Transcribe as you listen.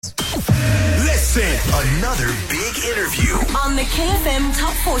Listen, another big interview on the KFM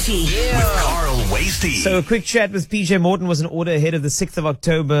Top 40 with Carl Wasty. So a quick chat with PJ Morton was in order ahead of the 6th of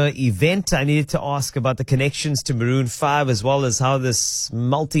October event. I needed to ask about the connections to Maroon 5 as well as how this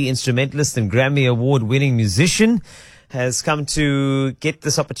multi-instrumentalist and Grammy award-winning musician has come to get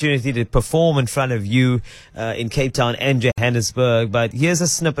this opportunity to perform in front of you in Cape Town and Johannesburg. But here's a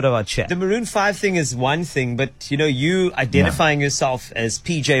snippet of our chat. The Maroon 5 thing is one thing, but you identifying yourself as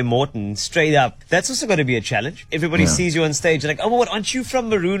PJ Morton straight up, that's also going to be a challenge. Everybody sees you on stage and like, oh, what, aren't you from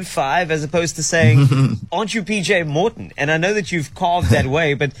Maroon 5? As opposed to saying, aren't you PJ Morton? And I know that you've carved that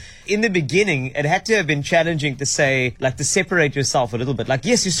way, but in the beginning, it had to have been challenging to say, like, to separate yourself a little bit. Like,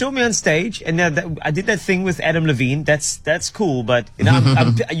 yes, you saw me on stage, and now I did that thing with Adam Levine. That's cool, but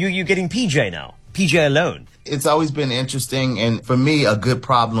you're getting PJ now. PJ alone. It's always been interesting, and for me, a good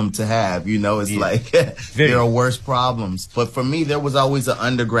problem to have. It's like there are worse problems. But for me, there was always an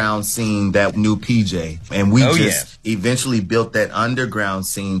underground scene that knew PJ, and we eventually built that underground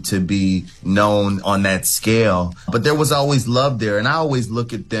scene to be known on that scale. But there was always love there, and I always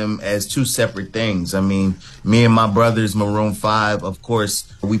look at them as two separate things. I mean, me and my brothers, Maroon 5, of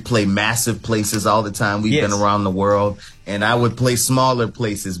course, we play massive places all the time. We've been around the world. And I would play smaller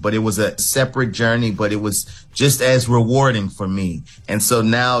places, but it was a separate journey, but it was just as rewarding for me. And so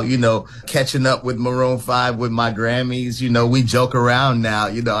now, catching up with Maroon 5 with my Grammys, we joke around now.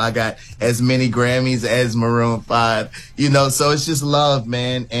 I got as many Grammys as Maroon 5, so it's just love,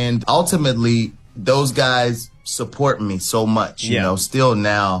 man. And ultimately, those guys support me so much, still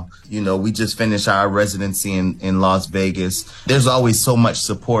now, we just finished our residency in Las Vegas. There's always so much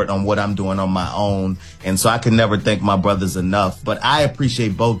support on what I'm doing on my own. And so I can never thank my brothers enough, but I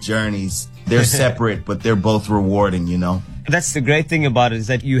appreciate both journeys. They're separate, but they're both rewarding, That's the great thing about it, is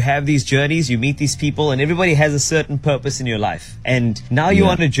that you have these journeys, you meet these people, and everybody has a certain purpose in your life. And now you're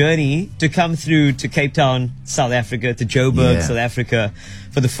on a journey to come through to Cape Town, South Africa, to Joburg, South Africa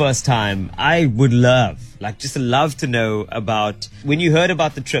for the first time. I would love to know about when you heard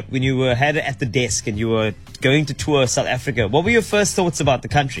about the trip, when you had it at the desk and you were going to tour South Africa. What were your first thoughts about the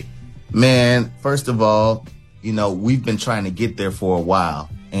country? Man, first of all, we've been trying to get there for a while.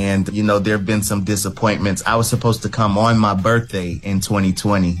 And, there have been some disappointments. I was supposed to come on my birthday in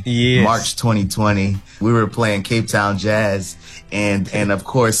 2020, March 2020. We were playing Cape Town Jazz. And of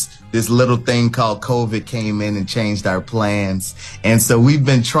course, this little thing called COVID came in and changed our plans. And so we've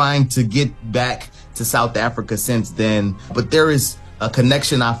been trying to get back to South Africa since then. But there is a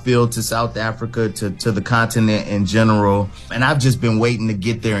connection I feel to South Africa, to the continent in general. And I've just been waiting to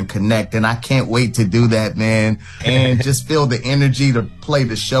get there and connect. And I can't wait to do that, man. And just feel the energy to play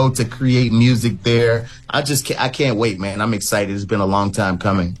the show, to create music there. I can't wait, man. I'm excited. It's been a long time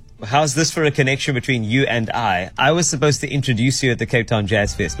coming. How's this for a connection between you and I? I was supposed to introduce you at the Cape Town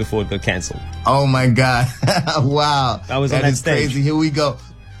Jazz Fest before it got cancelled. Oh, my God. Wow. I was on that stage. Crazy. Here we go.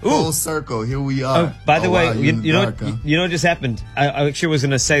 Full circle. Here we are. Oh, by the way, you know what just happened? I actually was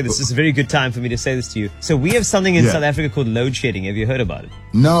going to say this. This is a very good time for me to say this to you. So we have something in South Africa called load shedding. Have you heard about it?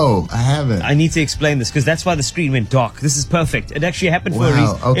 No, I haven't. I need to explain this because that's why the screen went dark. This is perfect. It actually happened for a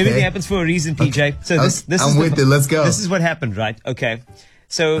reason. Okay. Everything happens for a reason, PJ. Okay. So this I'm with it. Let's go. This is what happened, right? Okay.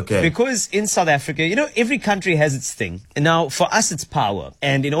 So, because in South Africa, every country has its thing. And now, for us, it's power.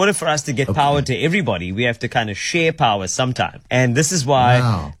 And in order for us to get power to everybody, we have to kind of share power sometime. And this is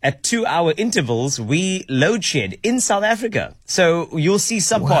why at 2-hour intervals, we load shed in South Africa. So, you'll see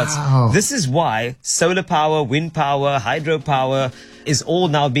some parts. This is why solar power, wind power, hydropower is all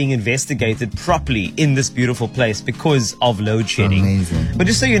now being investigated properly in this beautiful place because of load shedding. Amazing. But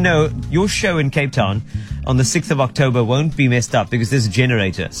just so you know, your show in Cape Town on the 6th of October won't be messed up because there's a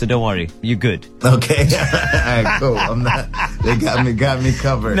generator. So don't worry. You're good. Okay. All right, cool. I'm not, they got me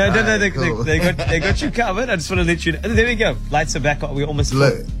covered. No, they got you covered. I just want to let you know. There we go. Lights are back on. We almost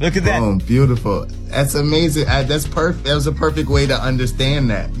look at that. Boom, beautiful. That's amazing. That's perfect. That was a perfect way to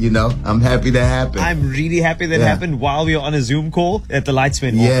understand that. I'm happy that happened. I'm really happy that happened while we were on a Zoom call that the lights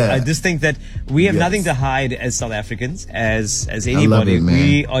went off. I just think that we have nothing to hide as South Africans, as anybody. I love it, man.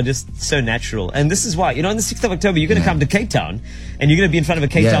 We are just so natural. And this is why, on the 6th of October, you're going to come to Cape Town and you're going to be in front of a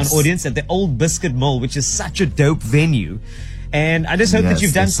Cape Town audience at the Old Biscuit Mill, which is such a dope venue. And I just hope that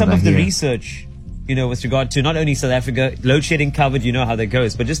you've done some of the research, with regard to not only South Africa, load shedding covered, how that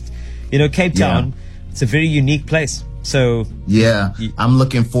goes, but just, Cape Town, it's a very unique place. So I'm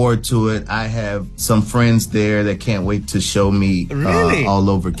looking forward to it. I have some friends there that can't wait to show me all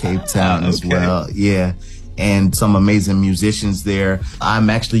over Cape Town as well. and some amazing musicians there. I'm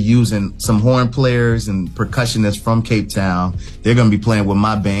actually using some horn players and percussionists from Cape Town. They're going to be playing with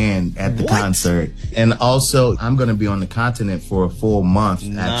my band at the concert. And also, I'm going to be on the continent for a full month,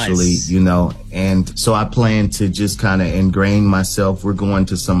 actually, And so I plan to just kind of ingrain myself. We're going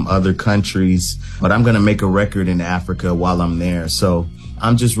to some other countries, but I'm going to make a record in Africa while I'm there. So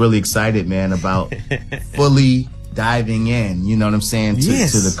I'm just really excited, man, about fully diving in, you know what I'm saying, to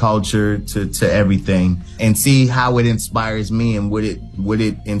the culture, to everything, and see how it inspires me and what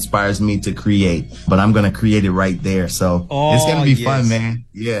it inspires me to create. But I'm gonna create it right there, so it's gonna be fun, man.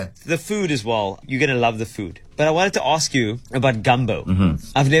 Yeah. The food as well. You're gonna love the food. But I wanted to ask you about gumbo.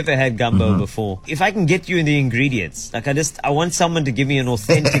 I've never had gumbo before. If I can get you in the ingredients, like I want someone to give me an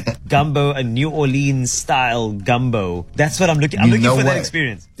authentic gumbo, a New Orleans style gumbo. That's what I'm looking. I'm looking for that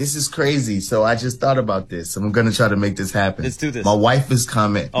experience. This is crazy. So I just thought about this. I'm gonna try to make this happen. Let's do this. My wife is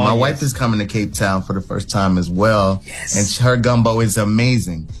coming. My wife is coming to Cape Town for the first time as well. Yes. And her gumbo is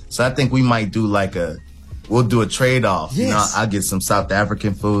amazing. So I think we might do we'll do a trade-off. Yes. I'll get some South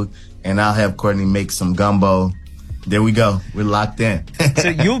African food, and I'll have Courtney make some gumbo. There we go. We're locked in. So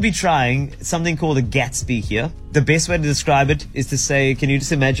you'll be trying something called a Gatsby here. The best way to describe it is to say, can you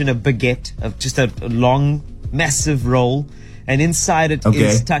just imagine a baguette of just a long, massive roll, and inside it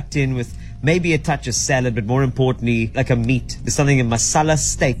is tucked in with maybe a touch of salad, but more importantly, like a meat. There's something in masala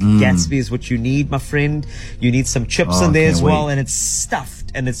steak. Gatsby is what you need, my friend. You need some chips in there as well, and it's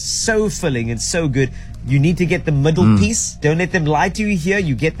stuffed, and it's so filling and so good. You need to get the middle piece. Don't let them lie to you here.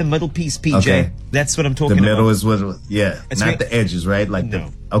 You get the middle piece, PJ. Okay. That's what I'm talking about. The middle is what, not the edges, right?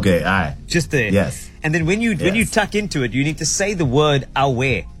 Okay, all right. Just there. Yes. And then when you tuck into it, you need to say the word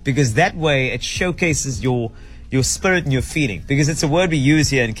awe, because that way it showcases your spirit and your feeling, because it's a word we use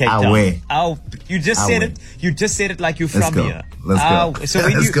here in Cape Town. You just said it. You just said it like you're from here. Let's go. So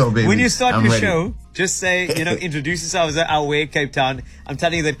when you start your show, just say, introduce yourself as Awe Cape Town. I'm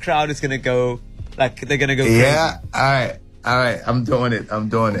telling you, that crowd is going to go, they're going to go crazy. Yeah, all right. I'm doing it.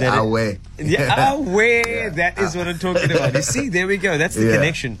 Awe. Yeah, Awe. That is what I'm talking about. You see, there we go. That's the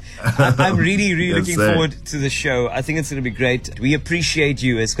connection. I'm really, really looking forward to the show. I think it's going to be great. We appreciate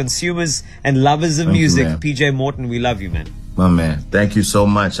you as consumers and lovers of music. PJ Morton, we love you, man. My man, thank you so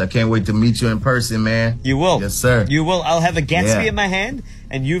much. I can't wait to meet you in person, man. You will. Yes, sir. You will. I'll have a Gatsby in my hand,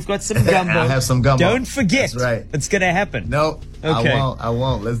 and you've got some gumbo. I'll have some gumbo. Don't forget. That's right. It's going to happen. No, okay. I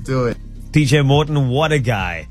won't. Let's do it. PJ Morton, what a guy.